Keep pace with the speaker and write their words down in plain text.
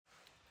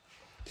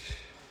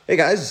Hey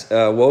guys,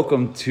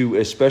 welcome to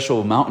a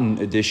special mountain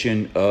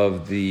edition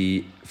of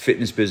the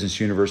Fitness Business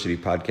University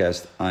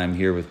podcast. I'm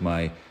here with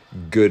my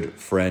good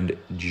friend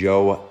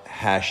Joe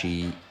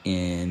Hashey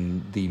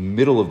in the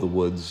middle of the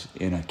woods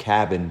in a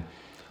cabin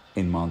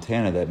in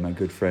Montana that my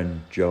good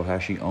friend Joe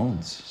Hashey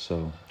owns.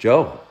 So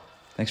Joe,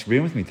 thanks for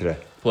being with me today.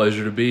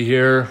 Pleasure to be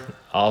here.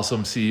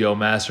 Awesome CEO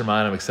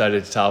mastermind. I'm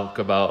excited to talk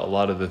about a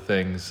lot of the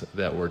things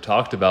that were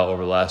talked about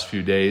over the last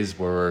few days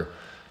where we're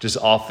just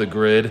off the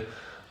grid.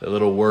 The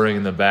little whirring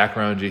in the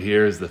background you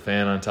hear is the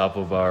fan on top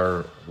of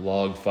our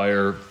log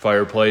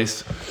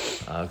fireplace.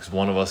 Because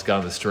one of us got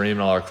in the stream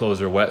and all our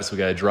clothes are wet, so we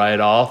got to dry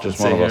it off. Just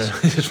one of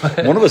us.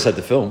 One of us had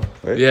to film,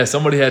 right? Yeah,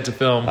 somebody had to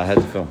film. I had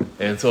to film.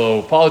 And so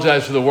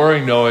apologize for the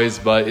whirring noise,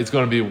 but it's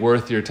going to be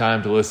worth your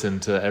time to listen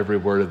to every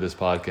word of this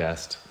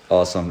podcast.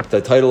 Awesome.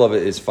 The title of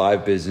it is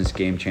 5 Business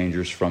Game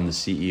Changers from the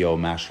CEO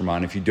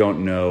Mastermind. If you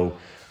don't know,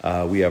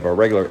 we have our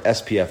regular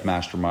SPF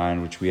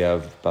Mastermind, which we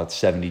have about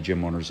 70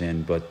 gym owners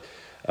in, but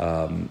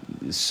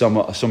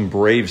some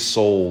brave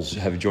souls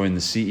have joined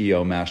the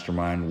CEO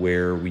Mastermind,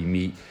 where we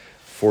meet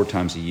 4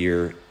 times a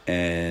year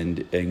and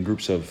in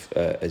groups of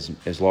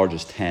as large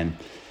as 10.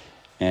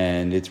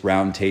 And it's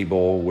round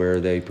table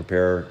where they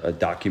prepare a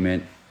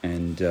document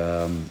and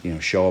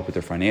show up with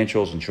their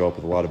financials and show up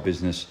with a lot of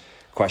business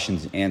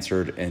questions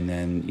answered, and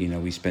then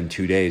we spend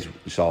 2 days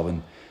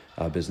solving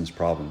business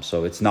problems.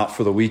 So it's not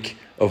for the weak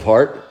of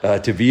heart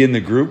to be in the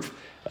group,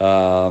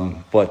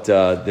 but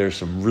there's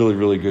some really,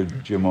 really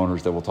good gym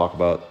owners that we'll talk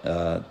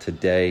about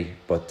today.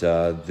 But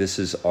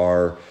there's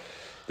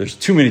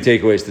too many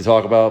takeaways to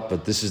talk about,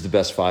 but this is the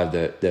best 5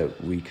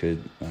 that we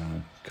could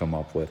come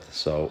up with.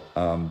 So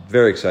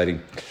very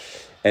exciting.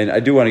 And I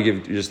do want to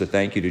give just a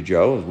thank you to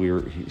Joe. We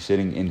were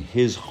sitting in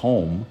his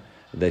home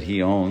that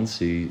he owns.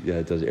 He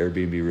does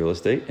Airbnb real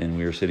estate, and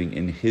we were sitting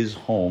in his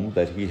home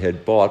that he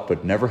had bought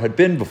but never had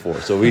been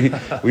before. So we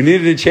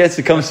needed a chance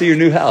to come see your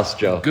new house,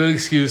 Joe. Good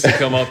excuse to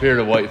come up here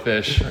to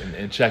Whitefish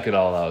and check it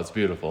all out. It's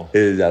beautiful. It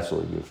is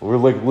absolutely beautiful. We're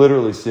like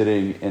literally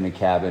sitting in a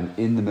cabin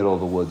in the middle of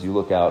the woods. You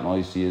look out and all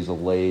you see is a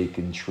lake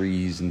and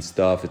trees and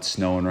stuff. It's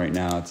snowing right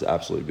now. It's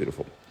absolutely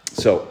beautiful.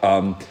 So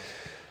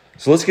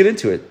let's get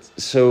into it.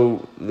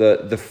 So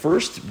the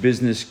first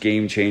business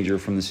game changer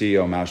from the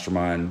CEO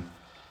Mastermind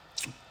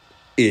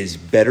is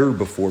better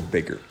before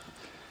bigger.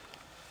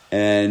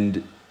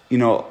 And,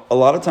 a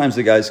lot of times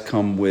the guys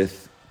come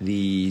with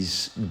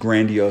these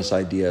grandiose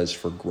ideas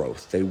for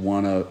growth. They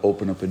want to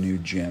open up a new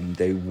gym.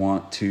 They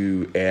want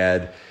to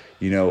add,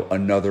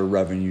 another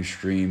revenue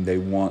stream. They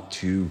want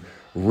to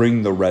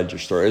ring the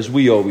register, as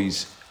we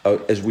always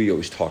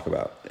talk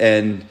about.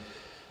 And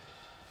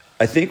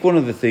I think one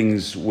of the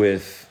things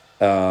with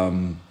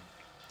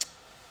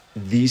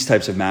these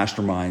types of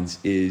masterminds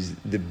is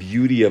the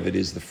beauty of it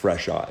is the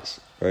fresh eyes,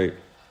 right?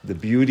 The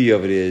beauty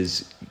of it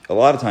is a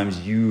lot of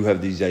times you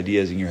have these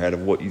ideas in your head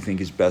of what you think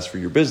is best for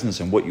your business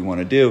and what you want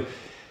to do.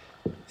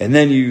 And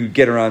then you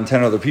get around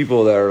 10 other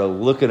people that are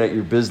looking at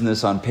your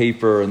business on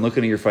paper and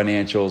looking at your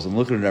financials and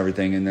looking at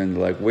everything. And then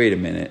they're like, wait a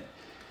minute,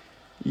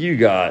 you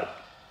got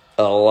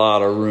a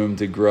lot of room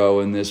to grow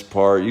in this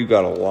part. You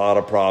got a lot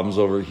of problems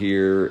over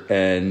here.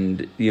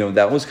 And,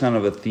 that was kind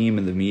of a theme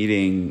in the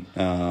meeting.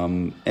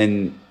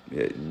 And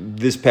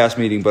this past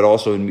meeting, but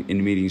also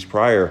in meetings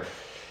prior,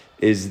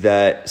 is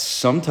that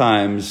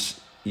sometimes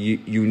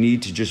you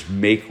need to just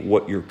make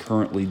what you're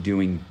currently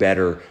doing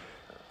better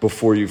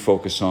before you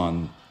focus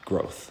on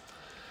growth.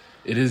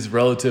 It is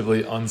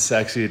relatively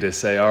unsexy to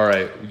say, all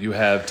right, you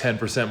have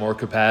 10% more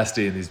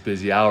capacity in these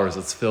busy hours.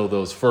 Let's fill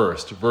those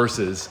first,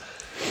 versus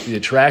the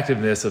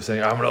attractiveness of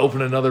saying, I'm going to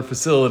open another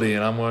facility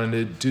and I'm going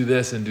to do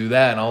this and do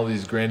that, and all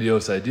these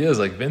grandiose ideas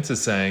like Vince is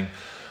saying.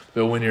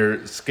 But when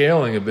you're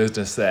scaling a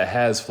business that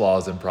has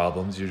flaws and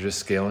problems, you're just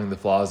scaling the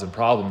flaws and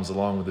problems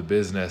along with the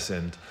business.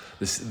 And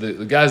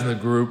the guys in the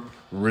group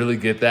really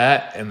get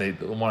that, and they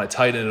want to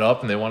tighten it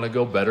up, and they want to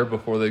go better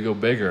before they go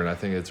bigger. And I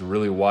think it's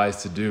really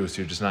wise to do,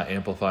 so you're just not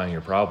amplifying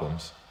your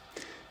problems.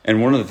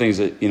 And one of the things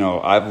that,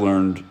 I've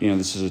learned,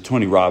 this is a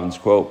Tony Robbins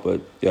quote, but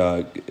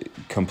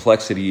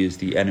complexity is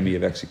the enemy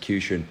of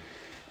execution.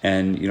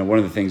 And, one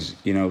of the things,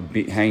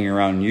 hanging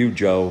around you,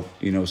 Joe,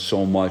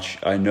 so much,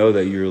 I know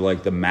that you're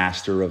like the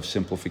master of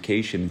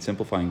simplification and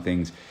simplifying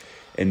things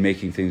and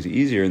making things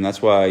easier. And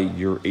that's why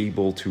you're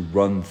able to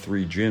run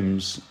 3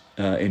 gyms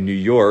in New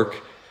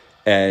York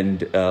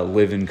and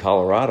live in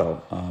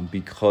Colorado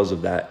because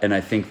of that. And I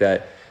think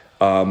that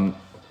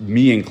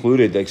me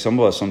included, like some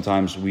of us,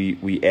 sometimes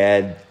we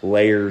add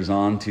layers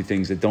onto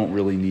things that don't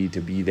really need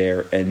to be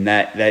there. And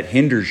that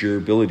hinders your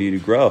ability to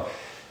grow.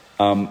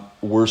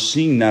 We're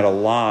seeing that a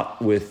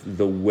lot with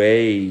the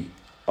way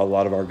a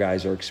lot of our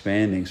guys are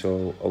expanding.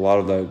 So a lot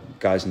of the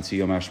guys in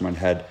CEO Mastermind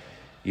had,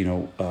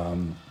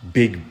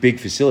 big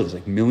facilities,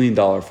 like $1 million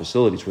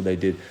facilities where they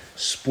did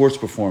sports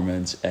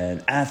performance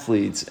and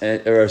athletes,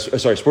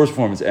 sports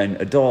performance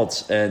and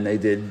adults, and they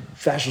did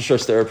fascial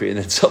stress therapy and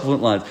then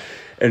supplement lines.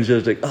 And so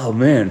it's like, oh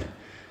man,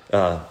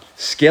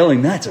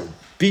 scaling that's a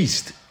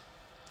beast.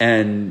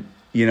 And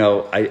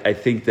I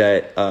think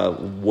that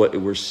what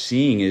we're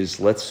seeing is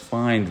let's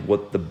find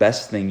what the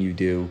best thing you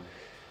do,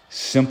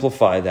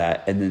 simplify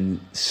that, and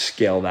then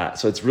scale that.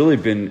 So it's really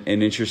been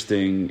an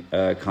interesting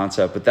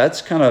concept, but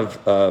that's kind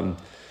of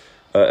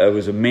it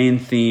was a main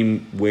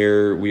theme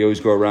where we always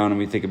go around and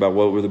we think about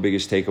what were the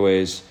biggest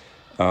takeaways.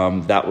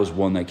 That was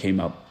one that came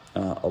up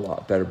a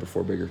lot. Better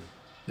before bigger.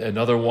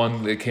 Another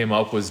one that came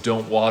up was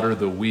don't water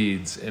the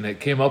weeds. And it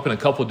came up in a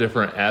couple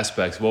different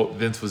aspects. What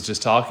Vince was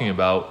just talking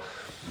about,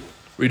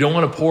 we don't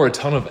want to pour a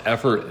ton of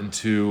effort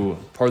into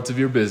parts of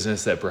your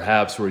business that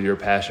perhaps were your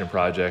passion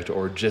project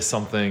or just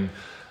something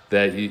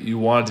that you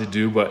wanted to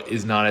do but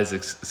is not as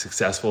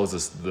successful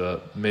as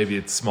maybe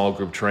it's small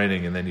group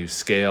training, and then you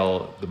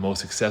scale the most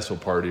successful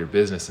part of your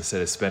business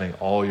instead of spending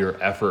all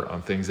your effort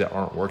on things that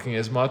aren't working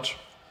as much.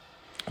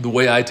 The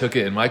way I took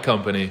it in my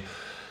company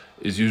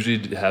is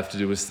usually has to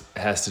do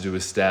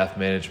with staff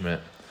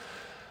management.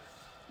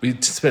 We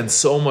spend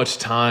so much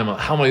time on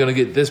how am I going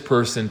to get this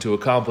person to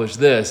accomplish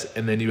this,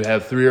 and then you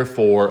have 3 or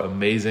 4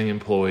 amazing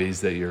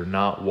employees that you're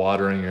not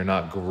watering, you're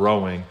not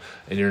growing,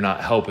 and you're not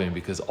helping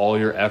because all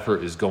your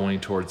effort is going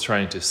towards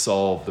trying to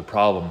solve the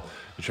problem.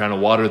 You're trying to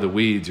water the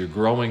weeds, you're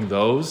growing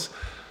those,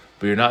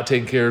 but you're not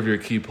taking care of your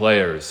key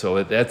players.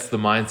 So that's the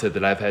mindset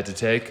that I've had to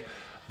take.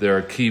 There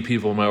are key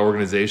people in my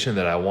organization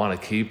that I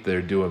want to keep.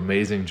 They do an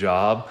amazing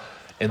job.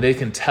 And they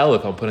can tell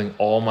if I'm putting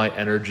all my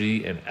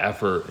energy and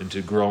effort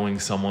into growing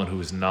someone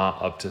who is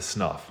not up to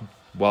snuff.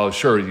 Well,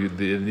 sure,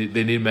 they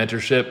need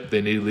mentorship,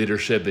 they need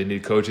leadership, they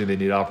need coaching, they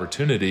need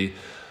opportunity,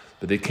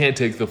 but they can't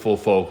take the full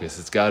focus.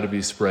 It's got to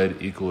be spread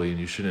equally, and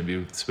you shouldn't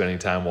be spending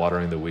time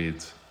watering the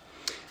weeds.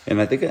 And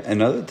I think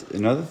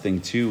another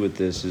thing too with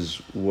this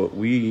is what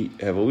we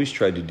have always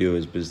tried to do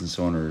as business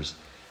owners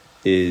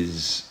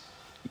is,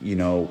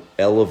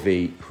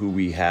 elevate who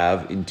we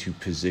have into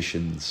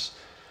positions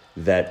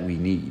that we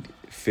need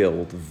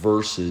filled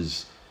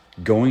versus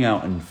going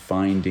out and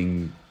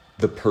finding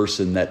the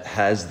person that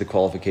has the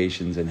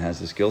qualifications and has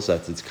the skill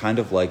sets. It's kind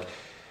of like,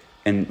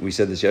 and we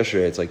said this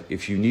yesterday, it's like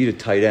if you need a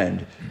tight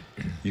end,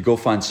 you go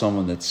find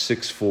someone that's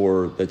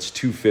 6'4", that's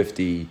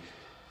 250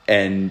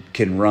 and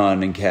can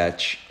run and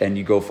catch, and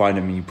you go find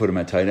him and you put him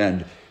at tight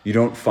end. You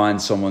don't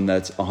find someone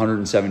that's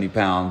 170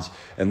 pounds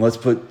and let's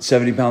put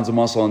 70 pounds of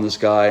muscle on this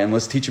guy and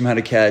let's teach him how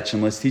to catch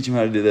and let's teach him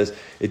how to do this.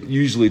 It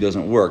usually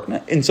doesn't work.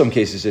 In some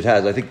cases it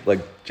has. I think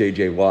like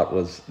J.J. Watt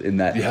was in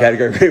that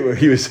category, right, where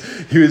he was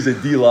a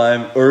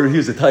D-line or he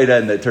was a tight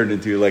end that turned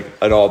into like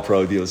an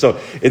all-pro deal. So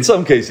in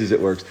some cases it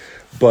works.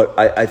 But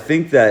I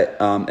think that,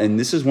 and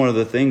this is one of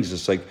the things,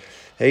 it's like,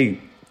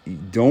 hey,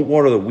 don't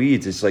water the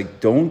weeds. It's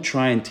like, don't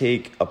try and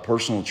take a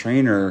personal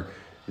trainer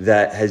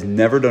that has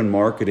never done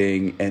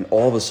marketing and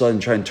all of a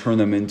sudden try and turn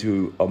them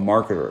into a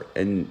marketer.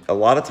 And a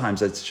lot of times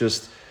that's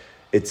just,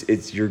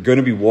 it's you're going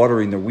to be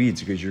watering the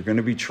weeds because you're going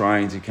to be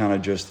trying to kind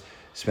of just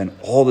spend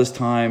all this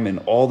time and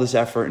all this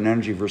effort and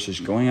energy versus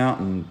going out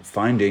and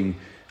finding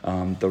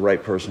the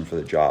right person for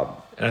the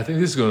job. And I think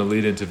this is going to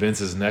lead into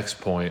Vince's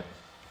next point.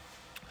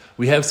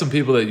 We have some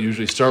people that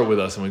usually start with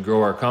us and we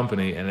grow our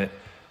company, and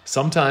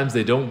sometimes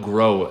they don't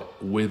grow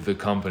with the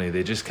company.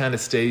 They just kind of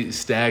stay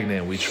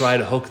stagnant. We try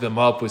to hook them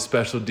up with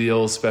special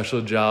deals,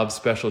 special jobs,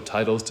 special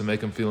titles to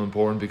make them feel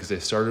important because they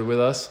started with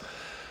us.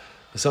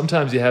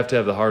 Sometimes you have to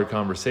have the hard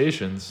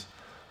conversations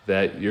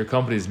that your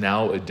company is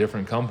now a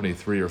different company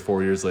 3 or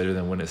 4 years later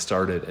than when it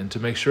started. And to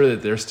make sure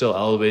that they're still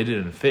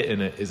elevated and fit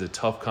in it is a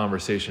tough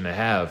conversation to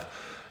have.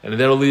 And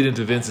that'll lead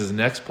into Vince's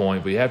next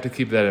point, but you have to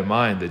keep that in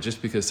mind, that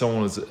just because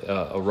someone was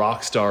a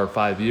rock star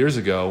 5 years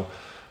ago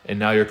and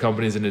now your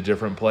company's in a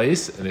different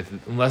place, and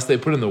unless they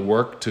put in the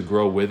work to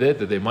grow with it,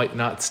 that they might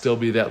not still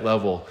be that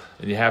level,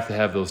 and you have to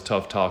have those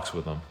tough talks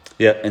with them.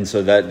 Yeah, and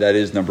so that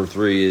is number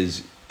 3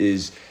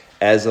 is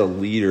as a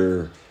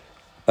leader,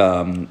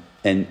 and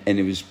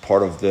it was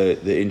part of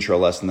the intro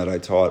lesson that I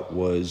taught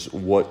was,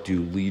 what do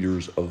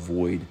leaders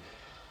avoid?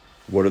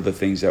 What are the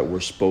things that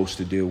we're supposed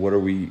to do? What do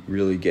we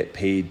really get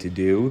paid to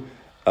do?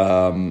 A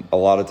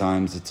lot of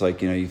times it's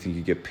like, you think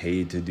you get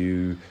paid to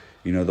do,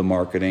 the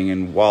marketing.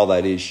 And while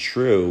that is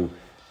true,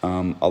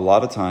 a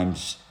lot of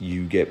times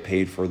you get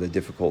paid for the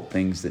difficult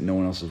things that no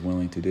one else is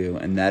willing to do.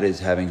 And that is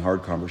having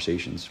hard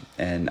conversations.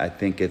 And I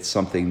think it's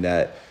something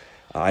that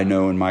I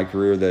know in my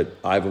career that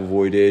I've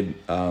avoided.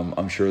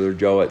 I'm sure there,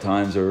 Joe, at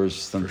times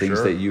there's some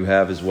things that you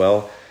have as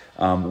well,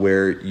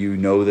 where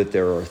that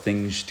there are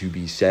things to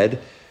be said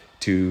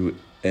to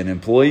an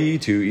employee,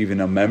 to even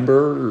a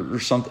member or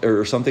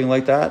something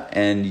like that,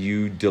 and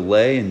you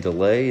delay and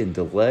delay and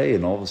delay,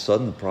 and all of a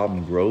sudden the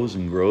problem grows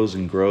and grows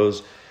and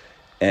grows,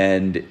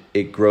 and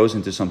it grows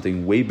into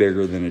something way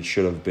bigger than it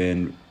should have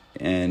been.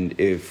 And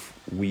if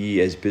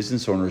we as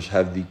business owners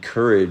have the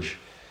courage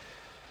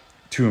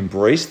to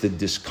embrace the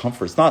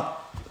discomfort, it's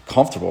not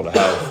comfortable to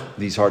have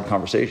these hard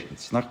conversations.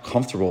 It's not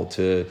comfortable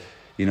to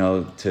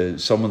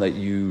someone that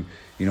you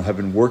have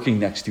been working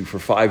next to for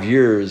 5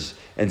 years,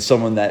 and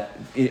someone that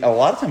a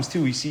lot of times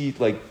too, we see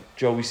like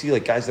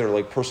guys that are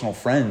like personal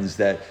friends,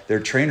 that their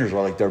trainers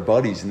are like their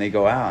buddies, and they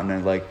go out and they're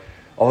like,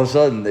 all of a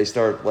sudden they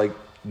start like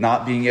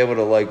not being able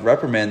to like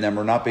reprimand them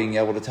or not being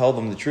able to tell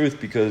them the truth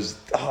because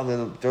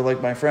they're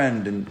like my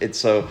friend. And it's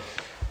so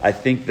I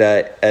think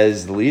that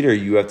as the leader,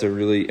 you have to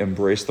really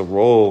embrace the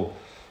role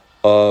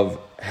of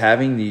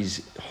having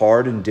these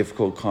hard and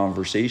difficult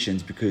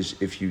conversations,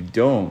 because if you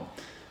don't,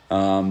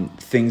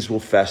 things will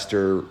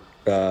fester,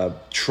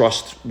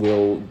 trust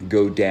will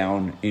go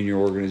down in your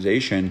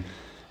organization,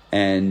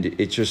 and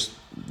it just,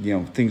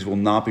 things will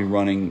not be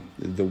running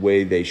the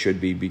way they should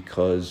be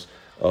because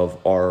of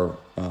our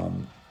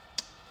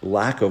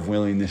lack of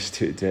willingness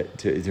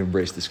to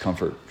embrace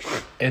discomfort.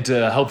 And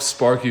to help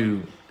spark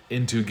you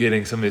into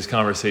getting some of these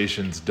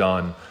conversations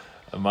done,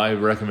 my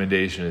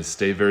recommendation is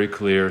stay very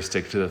clear,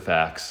 stick to the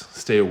facts,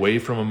 stay away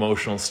from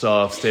emotional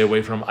stuff, stay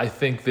away from, I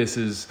think this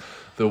is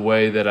the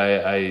way that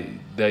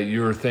that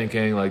you're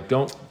thinking, like,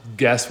 don't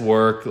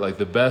guesswork. Like,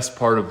 the best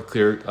part of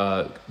clear,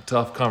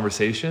 tough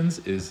conversations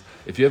is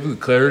if you have the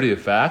clarity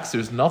of facts,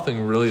 there's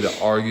nothing really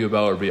to argue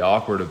about or be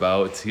awkward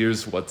about. It's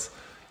here's what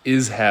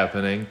is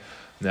happening.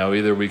 Now,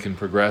 either we can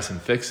progress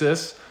and fix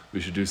this,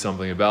 we should do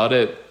something about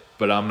it,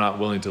 but I'm not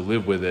willing to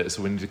live with it,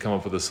 so we need to come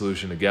up with a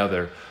solution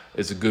together.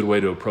 It's a good way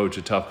to approach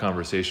a tough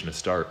conversation to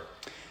start.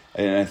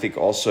 And I think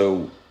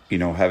also,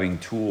 having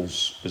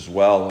tools as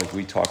well, like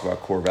we talk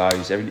about core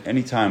values.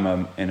 Anytime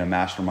I'm in a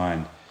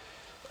mastermind,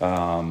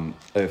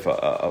 if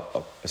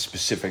a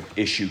specific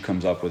issue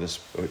comes up with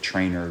a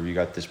trainer, you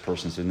got this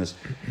person's in this,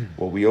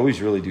 well, we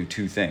always really do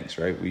two things,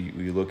 right?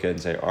 We look at it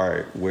and say, all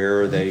right,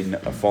 where are they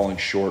falling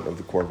short of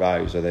the core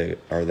values? Are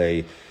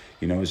they,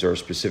 is there a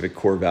specific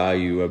core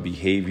value, a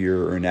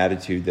behavior, or an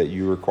attitude that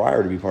you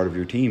require to be part of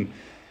your team?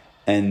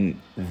 And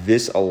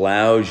this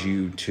allows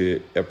you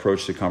to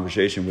approach the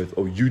conversation with,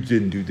 oh, you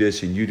didn't do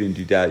this and you didn't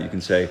do that. You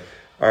can say,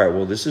 all right,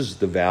 well, this is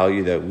the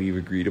value that we've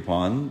agreed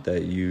upon,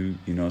 that you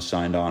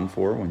signed on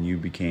for when you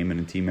became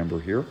a team member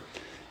here.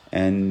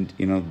 And,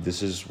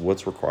 this is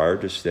what's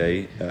required to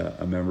stay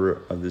a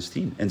member of this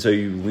team. And so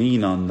you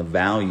lean on the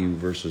value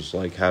versus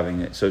like having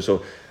it.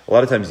 So a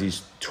lot of times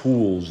these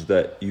tools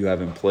that you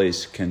have in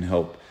place can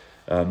help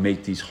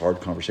make these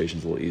hard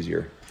conversations a little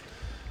easier.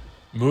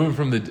 Moving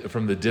from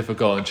the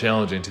difficult and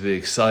challenging to the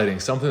exciting,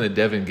 something that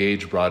Devin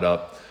Gage brought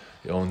up.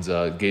 He owns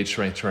Gage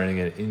Strength Training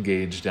at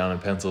Engage down in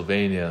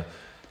Pennsylvania.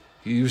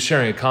 He was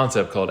sharing a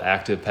concept called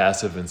active,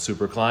 passive, and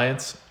super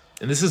clients.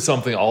 And this is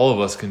something all of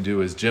us can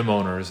do as gym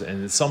owners,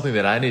 and it's something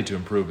that I need to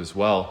improve as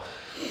well,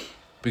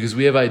 because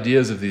we have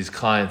ideas of these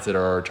clients that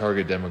are our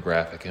target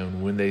demographic,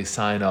 and when they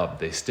sign up,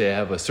 they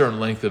have a certain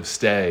length of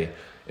stay,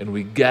 and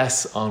we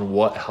guess on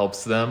what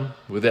helps them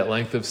with that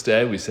length of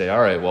stay. We say,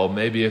 all right, well,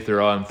 maybe if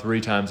they're on 3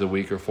 times a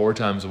week or 4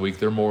 times a week,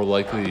 they're more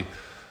likely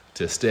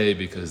to stay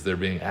because they're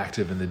being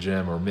active in the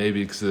gym, or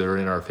maybe because they're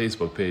in our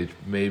Facebook page,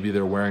 maybe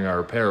they're wearing our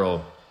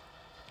apparel.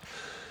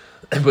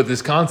 But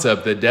this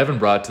concept that Devin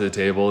brought to the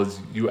table is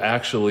you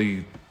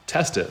actually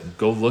test it.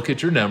 Go look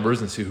at your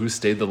numbers and see who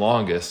stayed the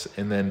longest,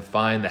 and then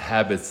find the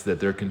habits that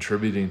they're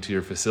contributing to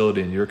your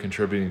facility and you're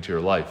contributing to your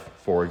life.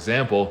 For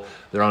example,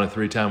 they're on a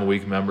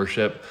 3-time-a-week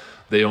membership.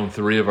 They own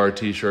 3 of our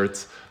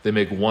t-shirts. They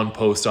make 1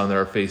 post on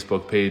their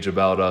Facebook page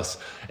about us.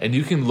 And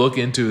you can look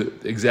into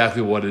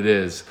exactly what it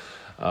is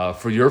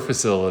for your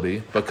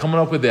facility, but coming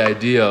up with the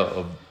idea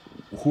of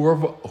who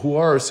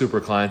are our super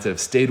clients that have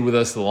stayed with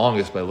us the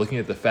longest by looking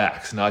at the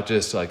facts, not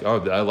just like,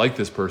 oh, I like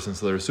this person,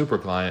 so they're a super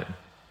client.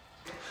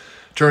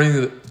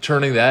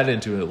 Turning that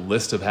into a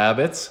list of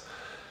habits.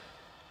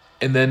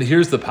 And then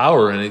here's the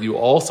power in it. You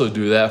also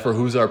do that for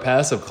who's our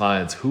passive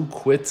clients. Who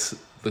quits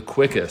the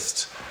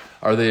quickest?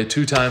 Are they a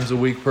 2 times a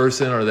week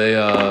person? Are they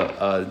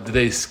do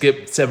they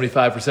skip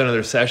 75% of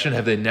their session?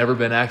 Have they never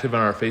been active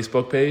on our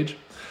Facebook page?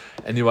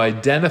 And you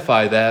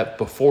identify that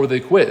before they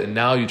quit. And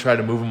now you try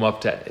to move them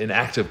up to an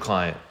active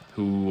client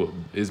who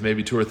is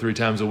maybe 2 or 3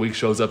 times a week,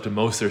 shows up to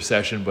most of their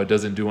session, but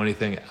doesn't do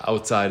anything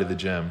outside of the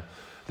gym.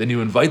 Then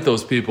you invite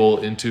those people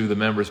into the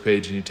members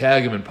page and you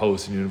tag them in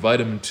posts and you invite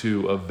them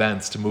to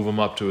events to move them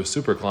up to a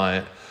super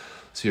client.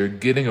 So you're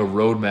getting a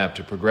roadmap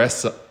to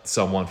progress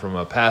someone from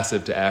a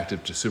passive to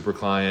active to super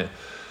client.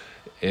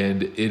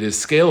 And it is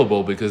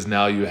scalable because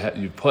now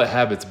you put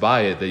habits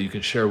by it that you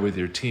can share with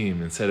your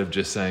team instead of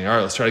just saying, all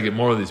right, let's try to get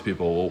more of these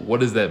people. Well, what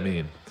does that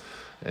mean?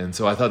 And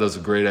so I thought that was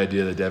a great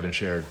idea that Devin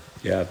shared.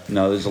 Yeah,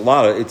 no, there's a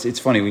lot of, it's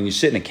funny, when you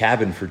sit in a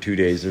cabin for 2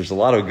 days, there's a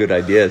lot of good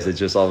ideas that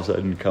just all of a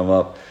sudden come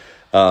up.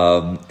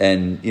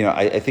 And,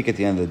 I think at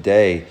the end of the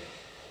day,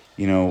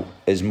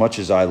 as much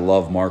as I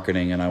love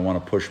marketing and I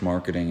want to push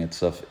marketing and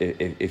stuff,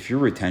 if your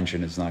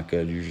retention is not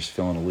good, you're just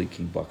filling a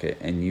leaking bucket,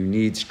 and you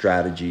need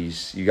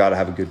strategies. You got to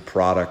have a good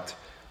product,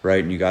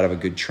 right? And you got to have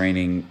a good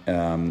training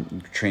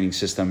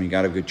system. You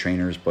got to have good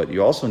trainers, but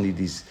you also need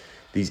these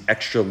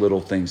extra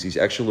little things, these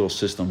extra little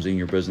systems in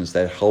your business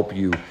that help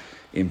you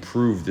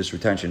improve this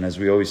retention. As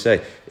we always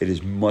say, it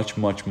is much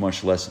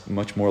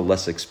more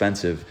less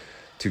expensive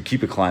to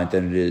keep a client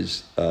than it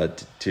is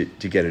to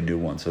get a new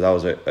one. So that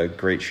was a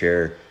great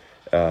share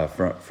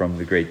from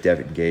the great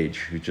Devin Gage,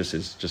 who just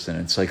is just an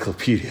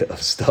encyclopedia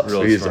of stuff.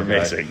 Really so he's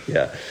amazing. Guy.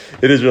 Yeah,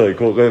 it is really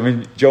cool. I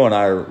mean, Joe and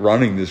I are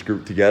running this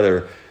group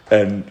together.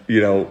 And,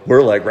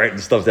 we're like writing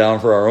stuff down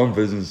for our own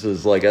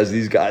businesses. Like as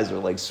these guys are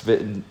like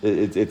spitting,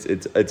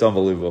 it's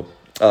unbelievable.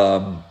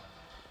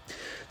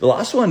 The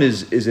last one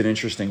is an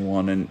interesting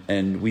one.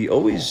 And we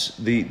always,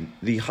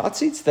 the hot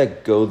seats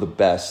that go the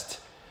best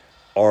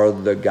are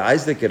the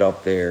guys that get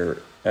up there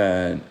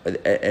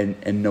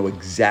and know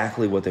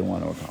exactly what they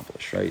want to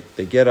accomplish, right?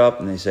 They get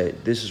up and they say,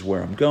 this is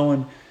where I'm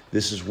going.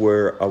 This is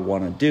where I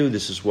want to do.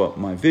 This is what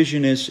my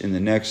vision is in the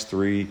next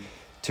 3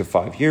 to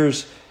 5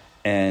 years.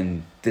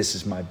 And this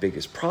is my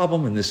biggest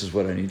problem. And this is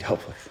what I need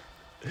help with.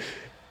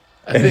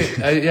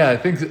 I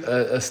think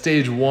a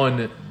stage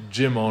one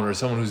gym owner,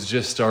 someone who's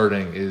just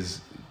starting,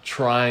 is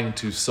trying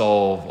to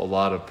solve a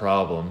lot of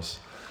problems.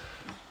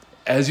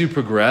 As you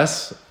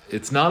progress,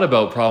 it's not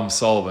about problem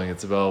solving,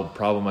 it's about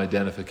problem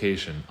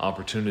identification,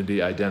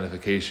 opportunity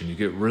identification. You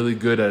get really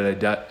good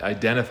at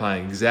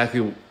identifying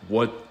exactly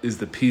what is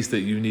the piece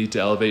that you need to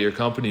elevate your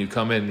company. You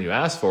come in and you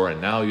ask for it,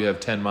 and now you have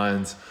 10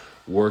 minds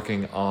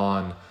working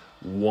on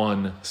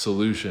one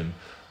solution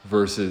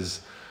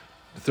versus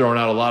throwing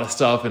out a lot of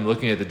stuff and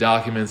looking at the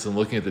documents and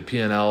looking at the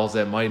P&Ls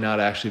that might not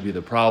actually be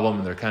the problem,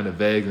 and they're kind of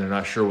vague and they're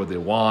not sure what they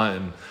want,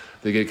 and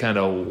they get kind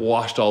of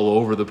washed all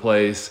over the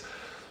place.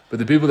 But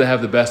the people that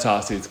have the best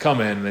hot seats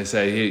come in and they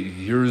say, hey,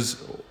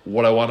 here's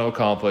what I want to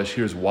accomplish.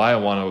 Here's why I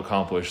want to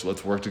accomplish.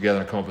 Let's work together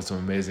and come up with some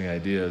amazing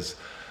ideas.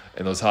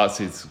 And those hot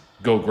seats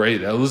go great.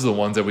 Those are the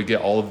ones that we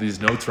get all of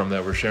these notes from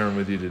that we're sharing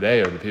with you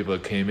today, are the people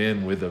that came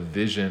in with a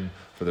vision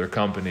for their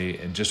company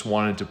and just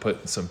wanted to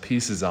put some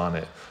pieces on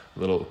it,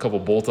 a couple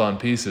bolt-on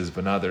pieces,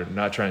 but now they're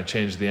not trying to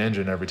change the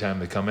engine every time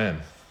they come in.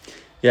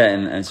 Yeah,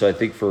 and so I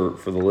think for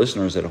the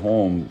listeners at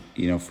home,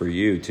 for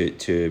you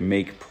to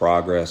make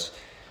progress,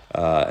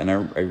 and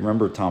I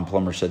remember Tom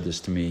Plummer said this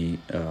to me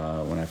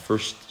when I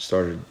first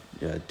started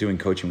doing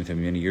coaching with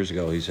him many years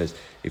ago. He says,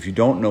 if you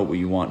don't know what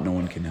you want, no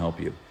one can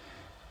help you.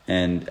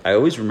 And I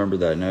always remember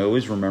that. And I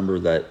always remember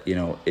that,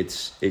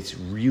 it's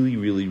really,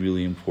 really,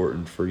 really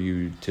important for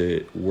you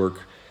to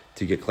work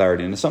to get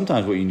clarity. And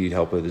sometimes what you need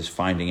help with is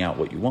finding out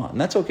what you want.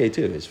 And that's okay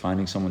too, is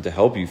finding someone to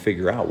help you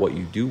figure out what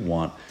you do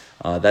want.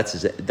 That's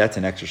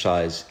an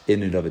exercise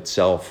in and of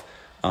itself.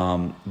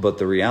 But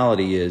the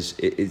reality is,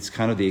 it's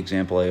kind of the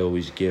example I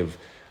always give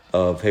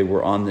of, hey,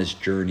 we're on this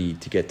journey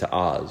to get to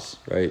Oz,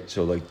 right?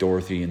 So like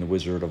Dorothy in The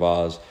Wizard of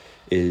Oz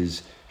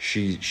is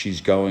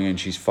she's going and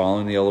she's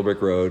following the yellow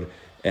brick road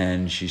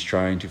and she's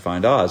trying to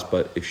find Oz.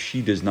 But if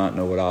she does not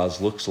know what Oz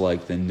looks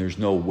like, then there's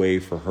no way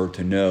for her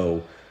to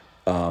know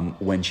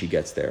when she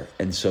gets there.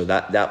 And so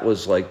that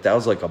was like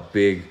a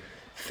big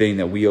thing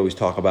that we always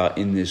talk about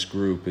in this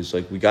group, is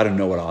like, we got to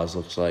know what Oz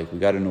looks like. We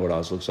got to know what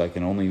Oz looks like.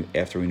 And only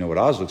after we know what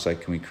Oz looks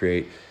like can we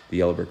create the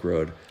yellow brick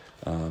road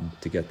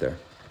to get there.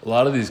 A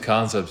lot of these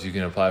concepts you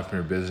can apply from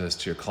your business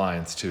to your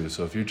clients too.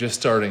 So if you're just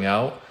starting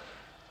out,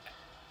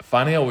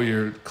 finding out what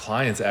your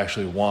clients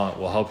actually want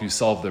will help you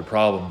solve their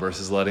problem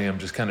versus letting them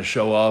just kind of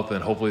show up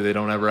and hopefully they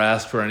don't ever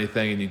ask for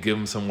anything and you give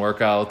them some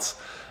workouts.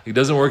 It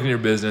doesn't work in your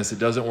business. It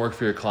doesn't work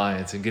for your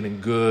clients. And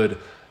getting good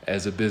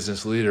as a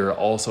business leader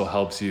also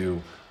helps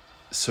you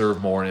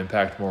serve more and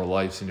impact more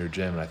lives in your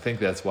gym. And I think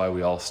that's why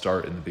we all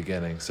start in the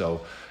beginning.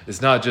 So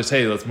it's not just,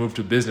 hey, let's move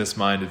to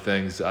business-minded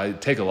things. I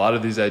take a lot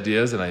of these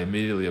ideas and I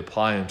immediately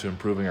apply them to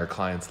improving our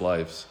clients'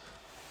 lives.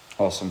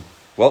 Awesome.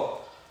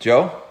 Well,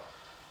 Joe,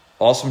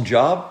 awesome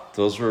job.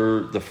 Those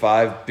were the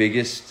 5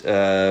 biggest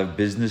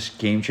business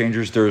game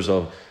changers. There's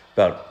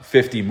about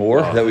 50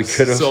 more that we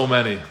could have. So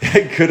many.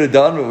 could have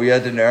done, but we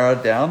had to narrow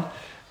it down.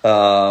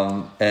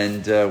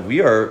 And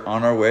we are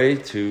on our way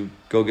to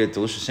go get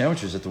delicious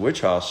sandwiches at the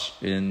Witch House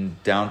in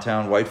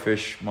downtown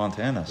Whitefish,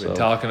 Montana. We're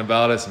talking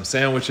about it, some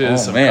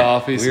sandwiches,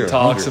 coffee, some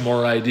talk, hungry. Some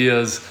more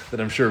ideas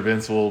that I'm sure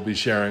Vince will be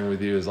sharing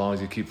with you as long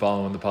as you keep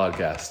following the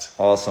podcast.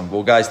 Awesome.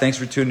 Well, guys, thanks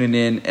for tuning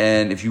in.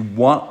 And if you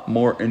want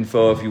more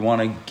info, if you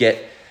want to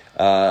get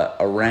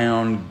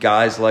around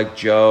guys like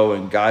Joe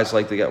and guys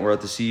like we're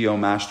at the CEO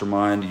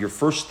Mastermind, your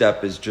first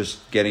step is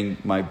just getting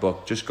my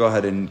book. Just go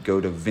ahead and go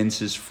to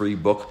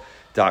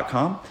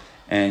vincesfreebook.com.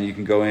 And you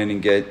can go in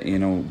and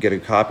get a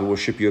copy. We'll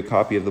ship you a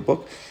copy of the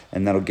book,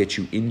 and that'll get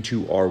you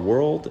into our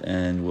world,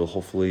 and we'll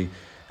hopefully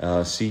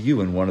see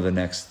you in one of the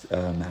next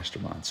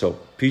masterminds. So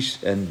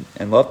peace and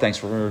love. Thanks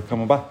for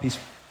coming by. Peace.